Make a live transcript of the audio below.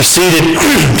Seated.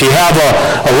 If you have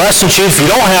a lesson sheet, if you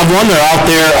don't have one, they're out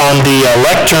there on the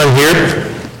lectern here.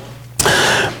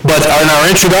 But in our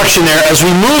introduction there, as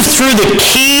we move through the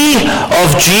key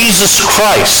of Jesus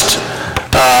Christ,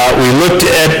 we looked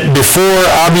at before,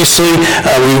 obviously,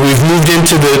 we've moved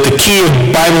into the key of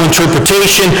Bible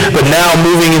interpretation, but now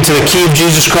moving into the key of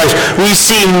Jesus Christ, we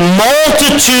see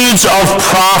multitudes of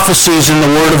prophecies in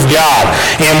the Word of God.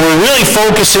 And we're really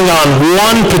focusing on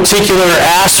one particular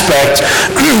aspect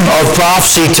of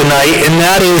prophecy tonight, and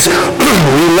that is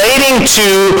relating to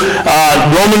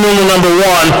Roman numeral number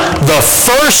 1, the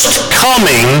first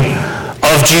coming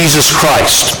of Jesus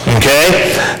Christ, okay?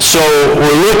 So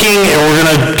we're looking, and we're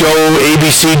going to go A,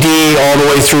 B, C, D, all the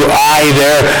way through I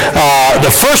there. The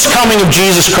first coming of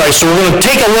Jesus Christ. So we're going to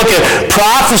take a look at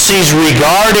prophecies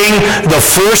regarding the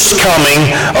first coming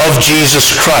of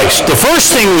Jesus Christ. The first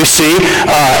thing we see,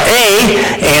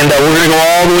 and we're going to go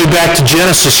all the way back to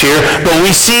Genesis here, but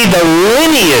we see the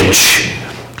lineage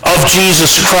of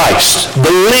Jesus Christ. The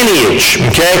lineage,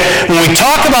 okay? When we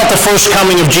talk about the first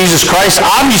coming of Jesus Christ,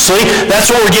 obviously,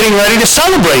 that's what we're getting ready to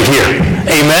celebrate here.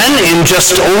 Amen? In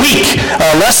just a week,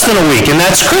 less than a week. And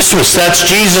that's Christmas. That's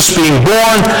Jesus being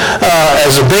born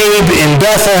as a babe in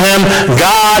Bethlehem,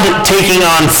 God taking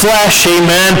on flesh,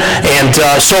 amen? And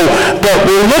but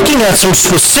we're looking at some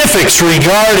specifics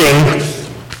regarding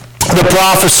the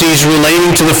prophecies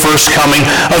relating to the first coming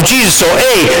of Jesus. So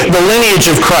A, the lineage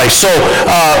of Christ. So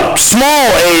small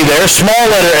a there, small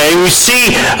letter A, we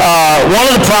see one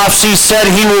of the prophecies said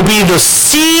he will be the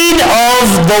seed of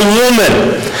the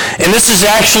woman. And this is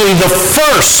actually the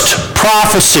first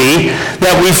prophecy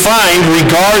that we find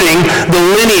regarding the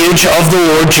lineage of the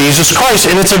Lord Jesus Christ.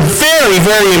 And it's a very,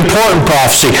 very important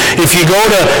prophecy. If you go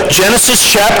to Genesis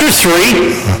chapter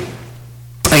 3,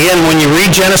 again, when you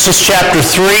read Genesis chapter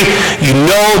 3, you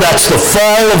know that's the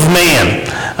fall of man.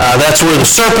 That's where the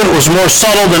serpent was more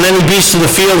subtle than any beast of the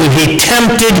field, and he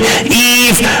tempted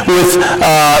Eve with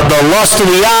the lust of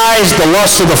the eyes, the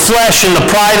lust of the flesh, and the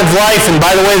pride of life. And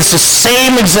by the way, it's the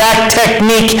same exact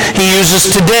technique he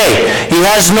uses today. He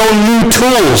has no new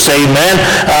tools, amen.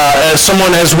 As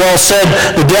someone has well said,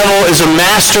 the devil is a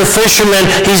master fisherman.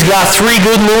 He's got 3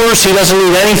 good lures. He doesn't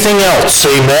need anything else,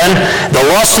 amen. The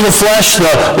lust of the flesh,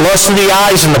 the lust of the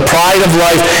eyes, and the pride of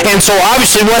life. And so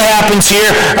obviously what happens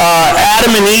here,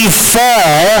 Adam and Eve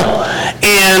fall,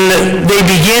 and they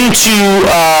begin to,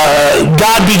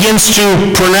 God begins to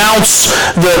pronounce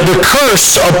the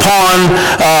curse upon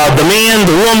the man,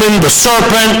 the woman, the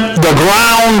serpent, the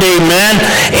ground, amen.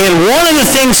 And one of the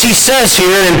things he says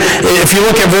here, and if you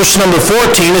look at verse number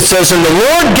 14, it says, "And the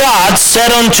Lord God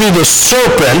said unto the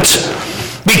serpent,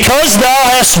 Because thou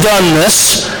hast done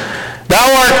this, thou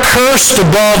art cursed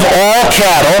above all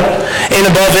cattle, and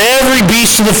above every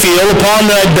beast of the field. Upon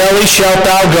thy belly shalt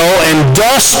thou go, and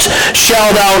dust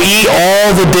shalt thou eat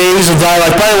all the days of thy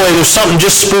life." By the way, there's something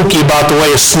just spooky about the way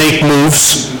a snake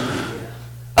moves.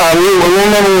 We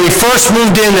remember when we first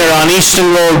moved in there on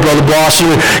Easton Road, Brother Blossom,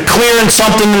 we were clearing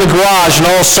something in the garage, and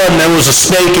all of a sudden there was a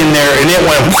snake in there, and it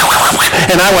went,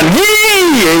 and I went, "Yee!"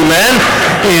 Amen,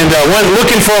 and went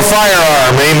looking for a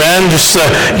firearm, amen, just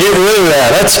get rid of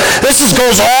that. This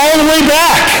goes all the way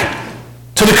back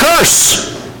to the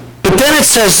curse. But then it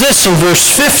says this in verse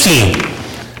 15.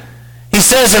 He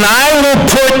says, "And I will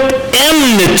put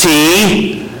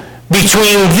enmity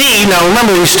between thee." Now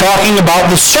remember, he's talking about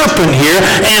the serpent here,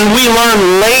 and we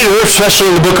learn later, especially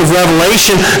in the book of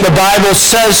Revelation, the Bible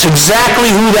says exactly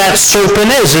who that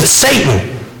serpent is. It's Satan.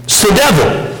 It's the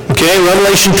devil. Okay,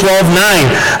 Revelation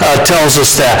 12:9 tells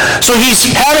us that. So he's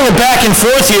having a back and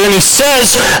forth here, and he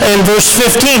says in verse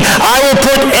 15, "I will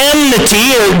put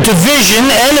enmity," or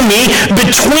division, enemy,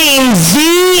 "between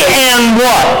thee and"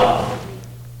 what?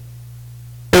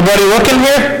 Everybody looking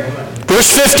here? Verse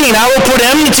 15, "I will put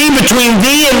enmity between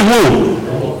thee and" who?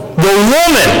 The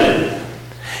woman.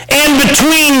 "And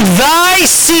between thy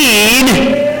seed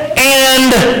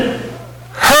and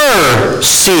her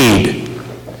seed.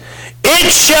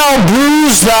 It shall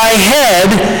bruise thy head,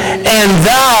 and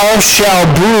thou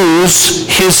shalt bruise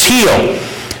his heel."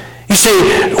 You say,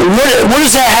 what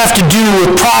does that have to do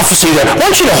with prophecy there? I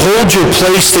want you to hold your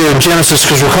place there in Genesis,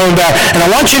 because we're coming back, and I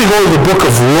want you to go to the book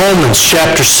of Romans,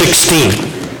 chapter 16.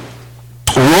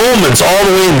 Romans, all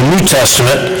the way in the New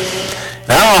Testament.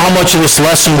 I don't know how much of this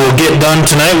lesson we'll get done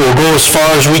tonight. We'll go as far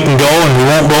as we can go, and we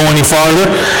won't go any farther.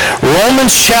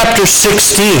 Romans chapter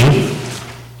 16.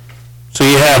 So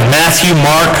you have Matthew,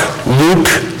 Mark, Luke,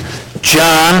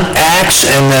 John, Acts,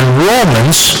 and then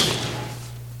Romans.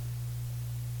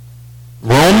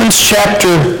 Romans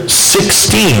chapter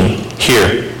 16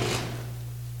 here.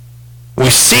 We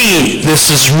see this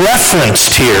is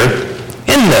referenced here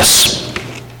in this.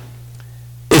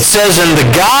 It says, and the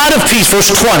God of peace, verse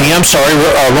 20,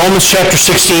 Romans chapter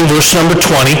 16, verse number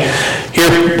 20. Here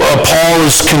Paul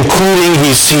is concluding,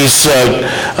 he's saying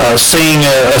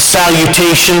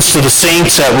salutations to the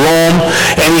saints at Rome,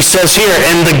 and he says here,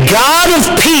 and the God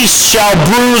of peace shall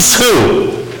bruise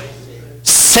who?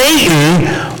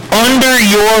 Satan under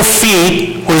your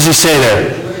feet. What does he say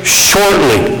there?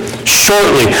 Shortly.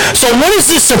 So what is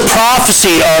this a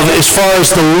prophecy of as far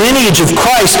as the lineage of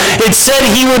Christ? It said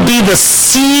he would be the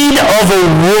seed of a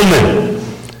woman.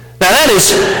 Now that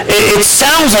is, it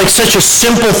sounds like such a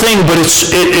simple thing, but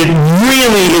it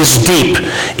really is deep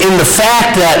in the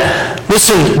fact that,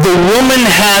 listen, the woman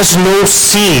has no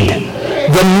seed.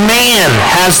 The man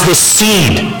has the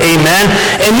seed. Amen?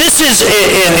 And this is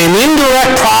an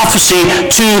indirect prophecy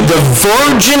to the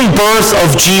virgin birth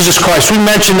of Jesus Christ. We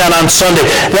mentioned that on Sunday.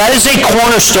 That is a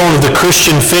cornerstone of the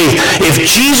Christian faith. If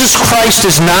Jesus Christ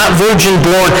is not virgin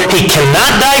born, he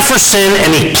cannot die for sin,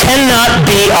 and he cannot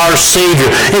be our Savior.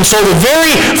 And so the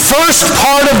very first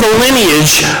part of the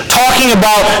lineage, talking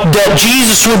about that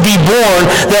Jesus would be born,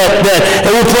 that it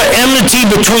will put enmity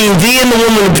between thee and the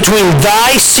woman, between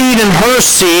thy seed and her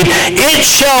seed, it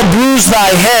shall bruise thy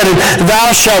head, and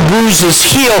thou shalt bruise his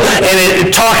heel.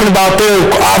 And talking about there,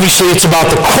 obviously it's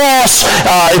about the cross.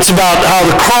 It's about how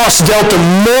the cross dealt a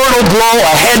mortal blow,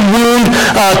 a head wound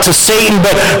to Satan.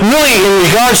 But really, in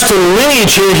regards to the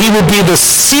lineage here, he would be the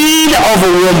seed of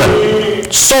a woman.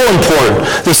 So important.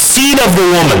 The seed of the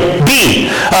woman.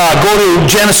 Go to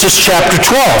Genesis chapter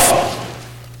 12.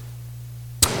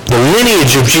 The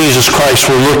lineage of Jesus Christ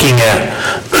we're looking at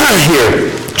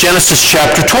here. Genesis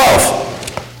chapter 12.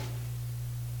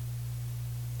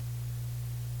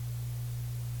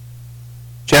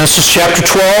 Genesis chapter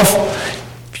 12.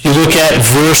 If you look at it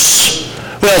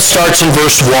starts in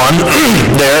verse 1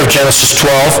 there of Genesis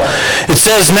 12. It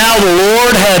says, now the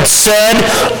Lord had said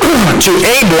to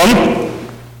Abram,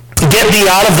 get thee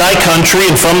out of thy country,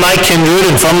 and from thy kindred,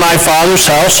 and from thy father's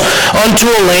house, unto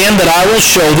a land that I will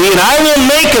show thee, and I will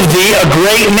make of thee a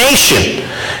great nation.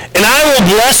 And I will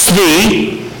bless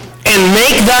thee, and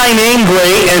make thy name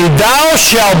great, and thou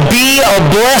shalt be a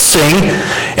blessing.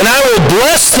 And I will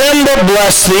bless them that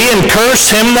bless thee, and curse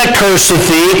him that curseth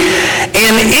thee.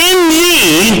 And in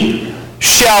thee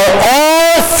shall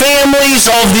all families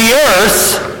of the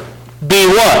earth be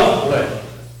what?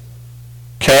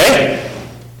 Okay?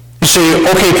 You say,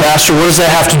 okay, Pastor, what does that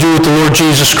have to do with the Lord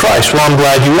Jesus Christ? Well, I'm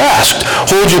glad you asked.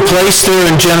 Hold your place there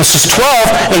in Genesis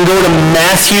 12 and go to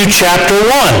Matthew chapter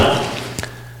 1.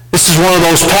 This is one of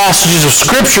those passages of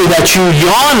Scripture that you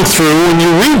yawn through when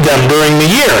you read them during the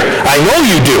year. I know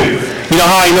you do. You know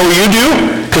how I know you do?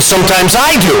 Because sometimes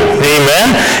I do.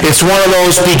 Amen? It's one of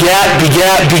those begat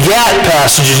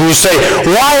passages. And you say,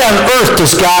 why on earth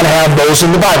does God have those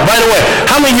in the Bible? By the way,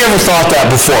 how many of you ever thought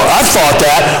that before? I've thought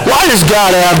that. Why does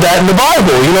God have that in the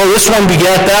Bible? You know, this one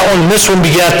begat that one, and this one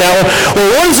begat that one.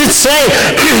 Well, what does it say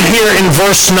here in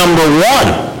verse number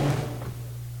 1?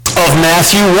 Of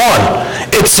Matthew 1.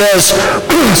 It says,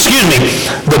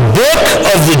 the book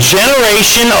of the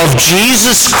generation of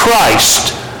Jesus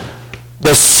Christ,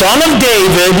 the son of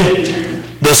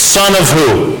David, the son of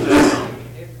who?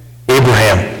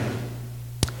 Abraham.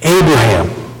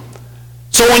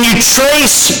 So when you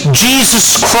trace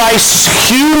Jesus Christ's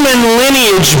human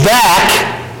lineage back,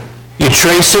 you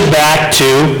trace it back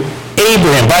to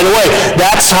Abraham. By the way,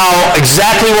 that's how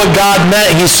exactly what God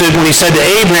meant. He said, when he said to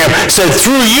Abraham, said,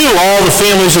 through you all the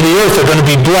families of the earth are going to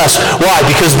be blessed. Why?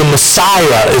 Because the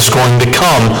Messiah is going to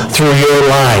come through your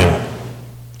line.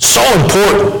 So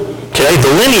important. Okay,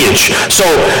 the lineage. So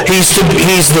he's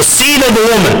the seed of the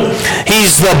woman.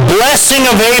 He's the blessing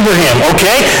of Abraham.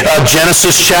 Okay,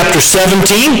 Genesis chapter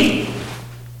 17.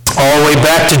 All the way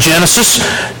back to Genesis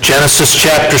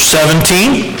chapter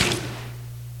 17.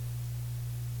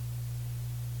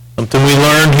 Something we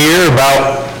learned here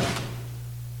about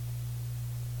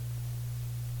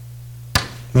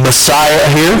Messiah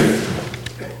here.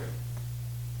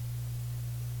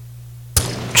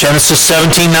 Genesis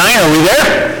 17:9, are we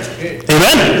there?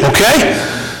 Amen? Okay.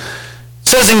 It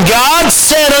says, and God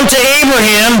said unto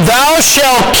Abraham, thou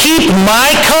shalt keep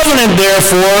my covenant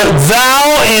therefore, thou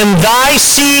and thy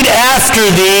seed after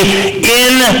thee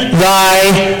in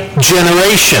thy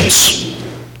generations.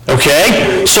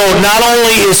 Okay? So not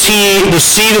only is he the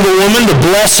seed of the woman, the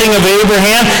blessing of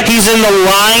Abraham, he's in the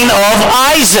line of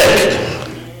Isaac.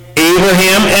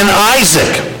 Abraham and Isaac.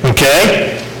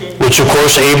 Okay? Which, of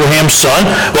course, Abraham's son.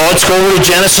 Well, let's go over to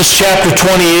Genesis chapter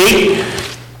 28.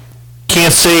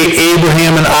 Can't say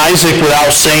Abraham and Isaac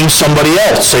without saying somebody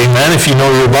else. Amen, if you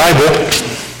know your Bible.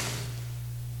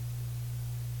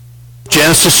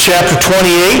 Genesis chapter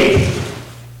 28.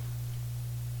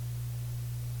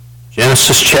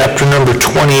 Genesis chapter number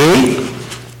 28.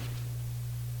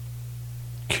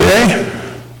 Okay.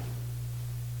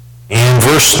 And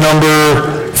verse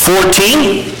number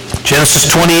 14. Genesis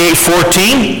 28,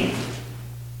 14.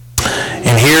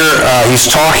 And here he's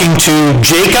talking to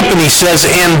Jacob, and he says,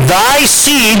 "And thy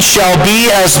seed shall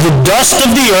be as the dust of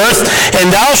the earth,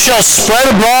 and thou shalt spread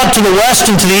abroad to the west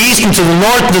and to the east and to the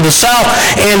north and to the south.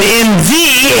 And in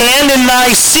thee and in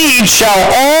thy seed shall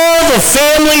all the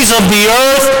families of the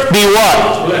earth be" what?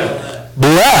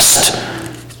 Blessed.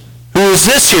 Who is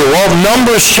this here? Well,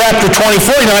 Numbers chapter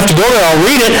 24, you don't have to go there, I'll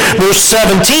read it. Verse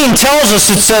 17 tells us,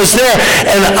 it says there,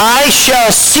 "And I shall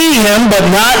see him, but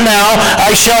not now.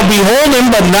 I shall behold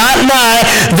him, but not nigh.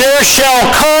 There shall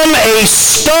come a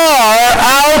star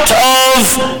out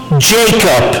of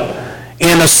Jacob,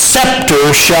 and a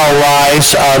scepter shall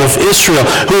rise out of Israel."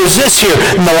 Who is this here?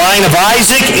 In the line of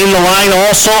Isaac, in the line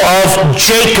also of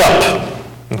Jacob.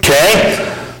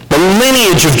 Okay? The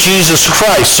lineage of Jesus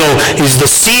Christ. So he's the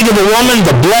seed of the woman,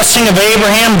 the blessing of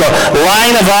Abraham, the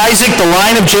line of Isaac, the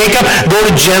line of Jacob. Go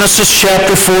to Genesis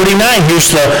chapter 49. Here's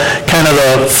the kind of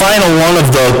the final one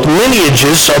of the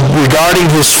lineages regarding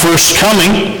his first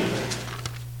coming.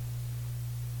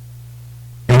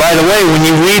 And by the way, when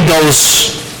you read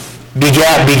those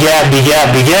begat,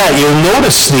 you'll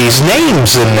notice these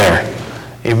names in there.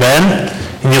 Amen?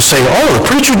 And you'll say, oh, the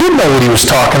preacher did know what he was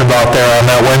talking about there on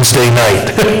that Wednesday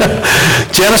night.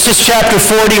 Genesis chapter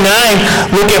 49,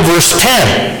 look at verse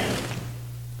 10.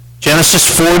 Genesis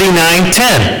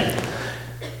 49:10.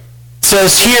 It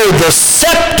says here, "The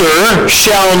scepter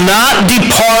shall not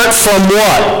depart from"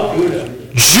 what?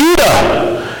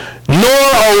 Judah. "Nor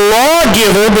a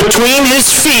lawgiver between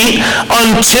his feet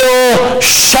until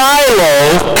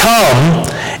Shiloh come,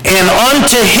 and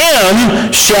unto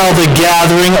him shall the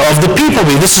gathering of the people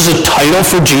be." This is a title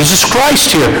for Jesus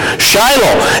Christ here,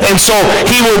 Shiloh. And so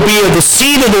he will be of the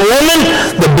seed of the woman,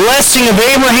 the blessing of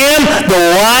Abraham, the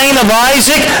line of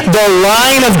Isaac, the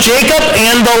line of Jacob,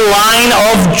 and the line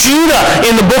of Judah.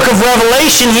 In the book of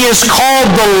Revelation, he is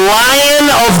called the Lion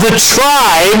of the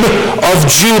tribe of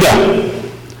Judah.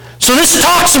 So this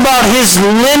talks about his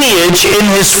lineage in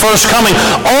his first coming.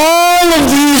 All of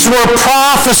these were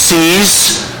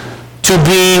prophecies to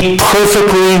be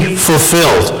perfectly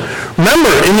fulfilled. Remember,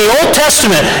 in the Old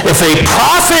Testament, if a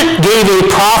prophet gave a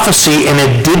prophecy and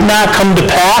it did not come to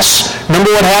pass,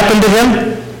 remember what happened to him?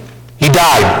 He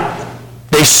died.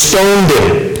 They stoned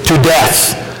him to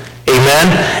death. Amen?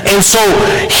 And so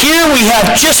here we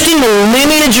have, just in the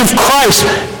lineage of Christ,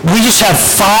 we just have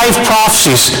 5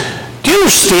 prophecies. Do you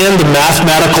understand the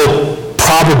mathematical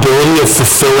probability of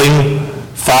fulfilling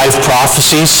 5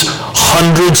 prophecies?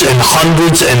 Hundreds and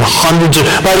hundreds and hundreds of...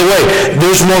 By the way,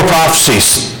 there's more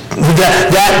prophecies.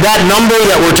 That number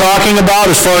that we're talking about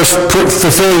as far as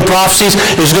fulfilling prophecies,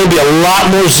 there's going to be a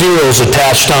lot more zeros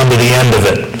attached onto the end of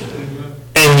it.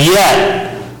 And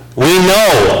yet, we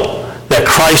know that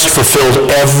Christ fulfilled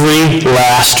every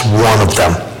last one of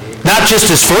them. Not just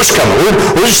his first coming.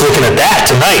 We're just looking at that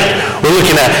tonight. We're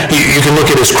looking at, you can look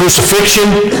at his crucifixion,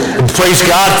 and praise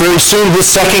God, very soon his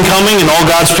second coming, and all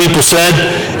God's people said,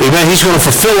 amen, he's going to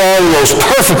fulfill all of those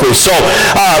perfectly. So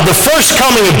the first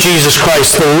coming of Jesus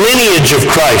Christ, the lineage of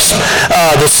Christ,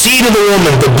 the seed of the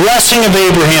woman, the blessing of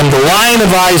Abraham, the line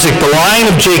of Isaac, the line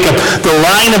of Jacob, the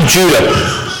line of Judah.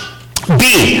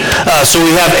 B, so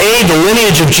we have A, the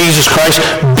lineage of Jesus Christ.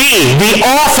 B, the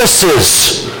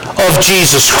offices of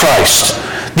Jesus Christ.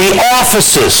 The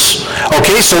offices.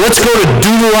 Okay, so let's go to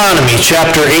Deuteronomy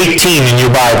chapter 18 in your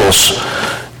Bibles.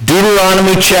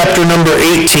 Deuteronomy chapter number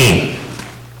 18.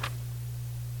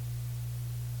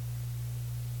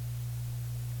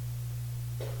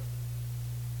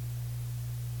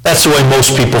 That's the way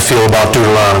most people feel about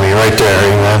Deuteronomy, right there,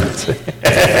 amen.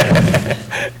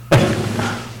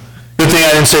 Good thing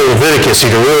I didn't say Leviticus. You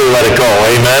can really let it go,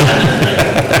 amen.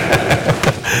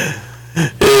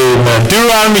 Amen.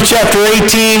 Deuteronomy chapter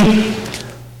 18,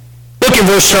 look at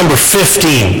verse number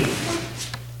 15.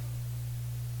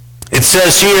 It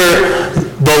says here,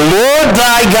 "The Lord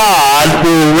thy God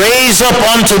will raise up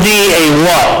unto thee a"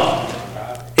 what?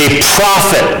 A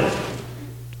prophet.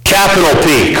 Capital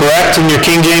P, correct, in your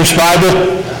King James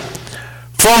Bible?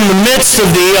 "From the midst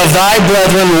of thee, of thy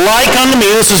brethren, like unto me,"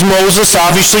 this is Moses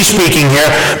obviously speaking here,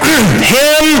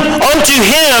 "unto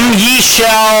him ye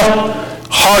shall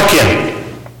hearken,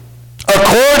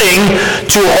 according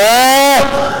to all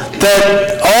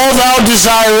thou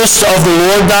desirest of the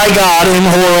Lord thy God in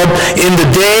Horeb in the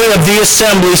day of the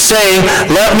assembly, saying,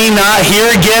 let me not hear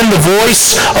again the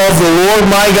voice of the Lord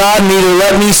my God, neither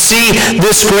let me see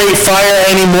this great fire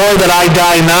any more, that I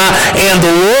die not. And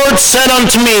the Lord said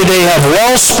unto me, they have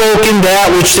well spoken that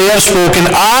which they have spoken.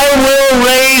 I will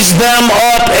raise them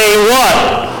up a what?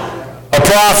 A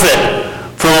prophet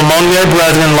from among their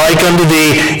brethren, like unto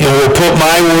thee, and will put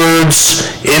my words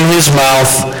in his mouth,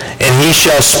 and he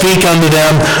shall speak unto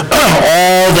them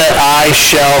all that I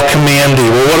shall command thee.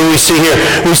 Well, what do we see here?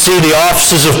 We see the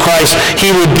offices of Christ. He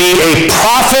would be a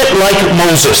prophet like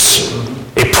Moses.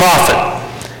 A prophet.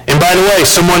 And by the way,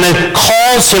 someone that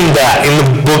calls him that in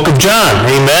the book of John.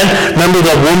 Amen? Remember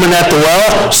the woman at the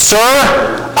well? Sir,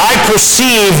 I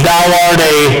perceive thou art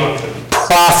a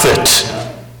prophet.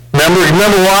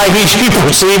 Remember why he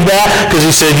perceived that? Because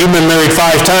he said, you've been married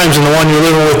 5 times and the one you're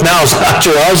living with now is not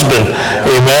your husband.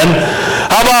 Amen.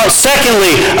 How about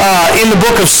secondly, in the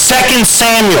book of 2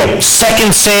 Samuel.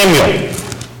 2 Samuel.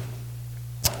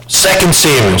 2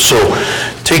 Samuel. So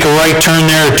take a right turn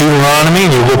there at Deuteronomy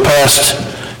and you'll go past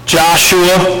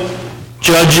Joshua,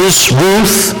 Judges,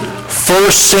 Ruth, 1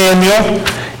 Samuel,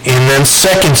 and then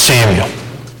 2 Samuel.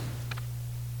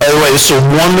 By the way, this is a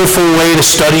wonderful way to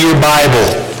study your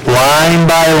Bible. Line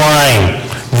by line,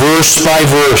 verse by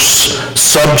verse,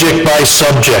 subject by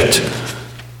subject.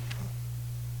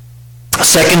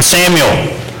 2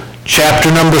 Samuel, chapter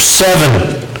number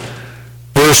 7,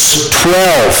 verse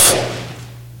 12.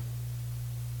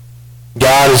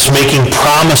 God is making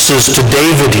promises to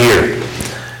David here.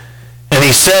 And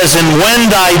he says, and when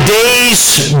thy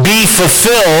days be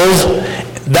fulfilled,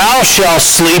 thou shalt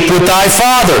sleep with thy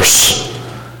fathers.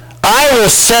 I will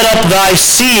set up thy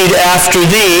seed after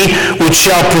thee, which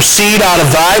shall proceed out of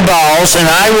thy bowels, and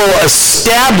I will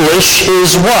establish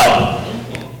his what?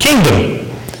 Kingdom.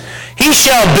 He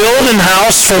shall build an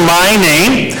house for my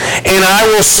name, and I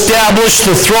will establish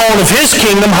the throne of his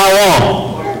kingdom how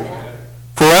long?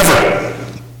 Forever.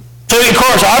 So, of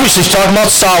course, obviously he's talking about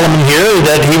Solomon here,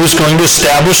 that he was going to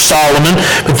establish Solomon.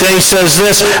 But then he says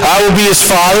this, I will be his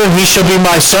father, and he shall be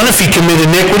my son. If he commit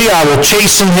iniquity, I will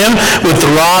chasten him with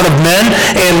the rod of men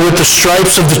and with the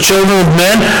stripes of the children of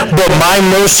men. But my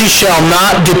mercy shall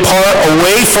not depart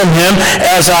away from him,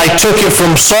 as I took it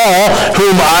from Saul,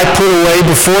 whom I put away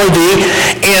before thee.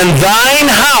 And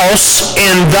thine house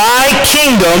and thy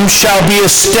kingdom shall be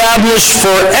established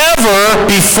forever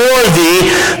before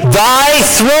thee. Thy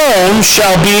throne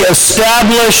shall be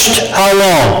established how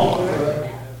long?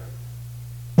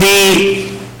 The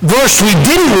verse we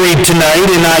didn't read tonight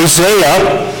in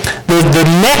Isaiah, the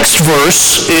next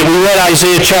verse, we read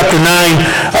Isaiah chapter 9,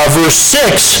 verse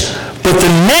 6, but the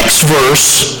next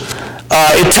verse,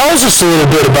 it tells us a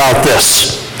little bit about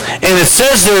this. And it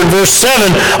says there in verse 7,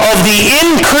 of the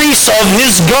increase of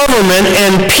his government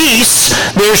and peace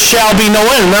there shall be no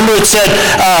end. Remember it said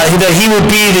that he would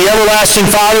be the everlasting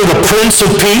Father, the Prince of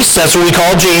Peace. That's what we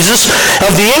call Jesus.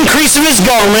 Of the increase of his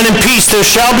government and peace there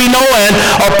shall be no end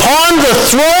upon the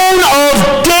throne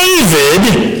of David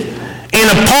and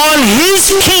upon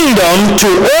his kingdom, to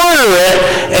order it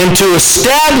and to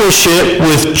establish it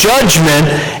with judgment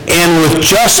and with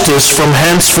justice from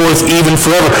henceforth even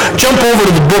forever. Jump over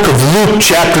to the book of Luke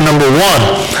chapter number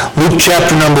 1. Luke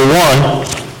chapter number 1.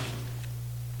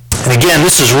 And again,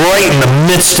 this is right in the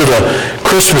midst of the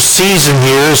Christmas season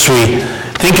here as we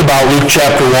think about Luke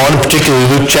chapter 1, particularly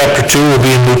Luke chapter 2. We'll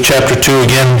be in Luke chapter 2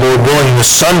 again, Lord willing,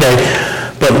 this Sunday.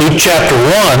 But Luke chapter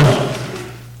 1,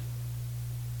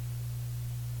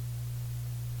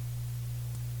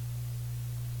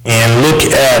 and look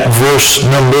at verse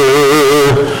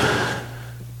number,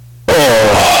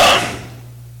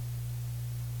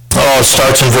 it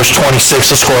starts in verse 26.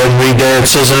 Let's go ahead and read there. It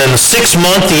says, and in the 6th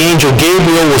month the angel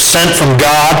Gabriel was sent from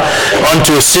God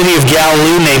unto a city of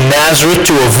Galilee named Nazareth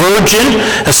to a virgin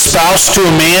espoused to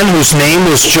a man whose name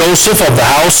was Joseph of the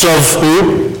house of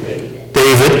who?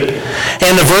 David.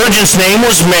 And the virgin's name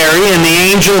was Mary, and the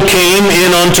angel came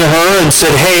in unto her and said,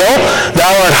 Hail,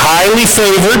 thou art highly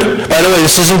favored. By the way,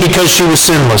 this isn't because she was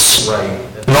sinless. Right.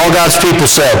 And all God's people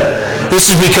said, this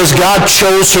is because God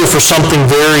chose her for something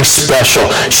very special.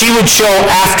 She would show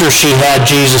after she had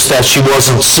Jesus that she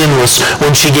wasn't sinless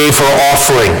when she gave her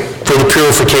offering for the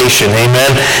purification.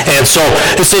 Amen. And so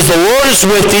it says, the Lord is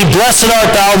with thee, blessed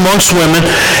art thou amongst women.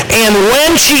 And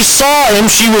when she saw him,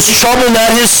 she was troubled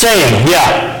at his saying.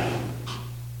 Yeah.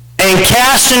 And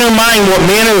cast in her mind what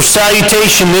manner of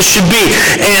salutation this should be.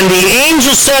 And the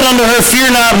angel said unto her,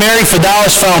 Fear not, Mary, for thou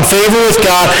hast found favor with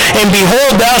God. And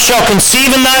behold, thou shalt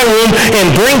conceive in thy womb,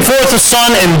 and bring forth a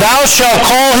son, and thou shalt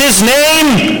call his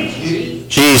name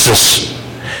Jesus.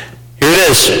 Here it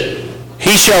is.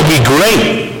 He shall be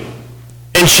great,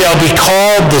 and shall be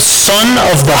called the Son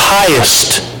of the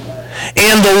Highest.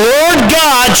 And the Lord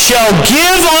God shall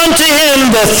give unto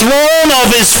him the throne of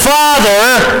his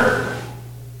father,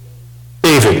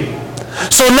 David.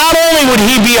 So not only would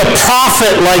he be a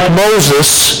prophet like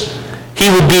Moses, he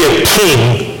would be a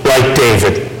king like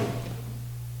David.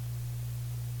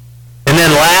 And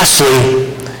then lastly,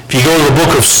 if you go to the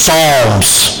book of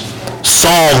Psalms,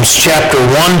 Psalms chapter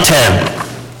 110,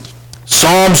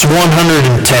 Psalms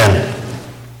 110.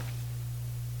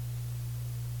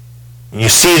 You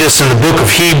see this in the book of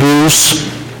Hebrews.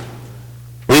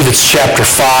 I believe it's chapter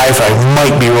 5. I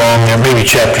might be wrong there, maybe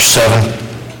chapter 7.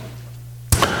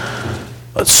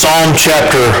 But Psalm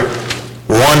chapter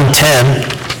 110,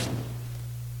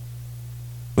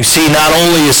 we see not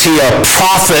only is he a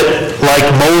prophet like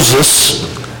Moses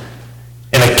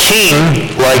and a king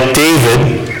like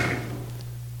David,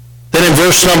 then in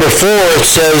verse number 4 it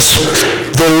says,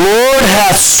 the Lord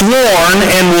hath sworn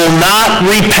and will not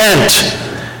repent.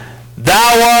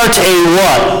 Thou art a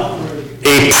what?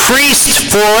 A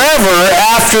priest forever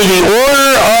after the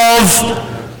order of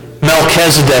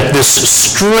Melchizedek, this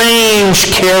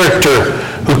strange character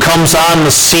who comes on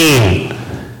the scene.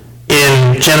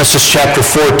 In Genesis chapter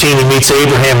 14, he meets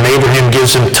Abraham, and Abraham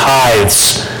gives him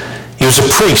tithes. He was a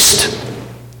priest.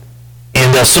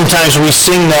 And sometimes we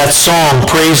sing that song,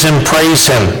 praise him,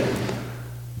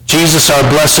 Jesus our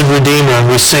blessed Redeemer, and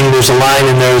we sing, there's a line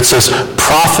in there that says,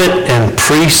 prophet and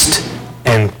priest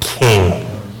and king.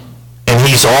 And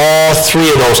he's all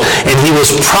three of those. And he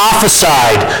was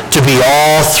prophesied to be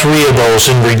all three of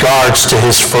those in regards to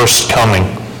his first coming.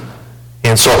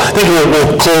 And so I think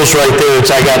we'll close right there.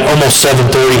 I got almost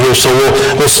 7:30 here, so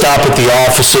we'll stop at the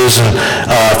offices. And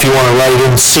if you want to write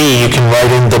in C, you can write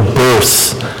in the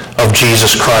birth of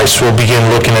Jesus Christ. We'll begin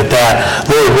looking at that,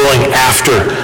 Lord willing, after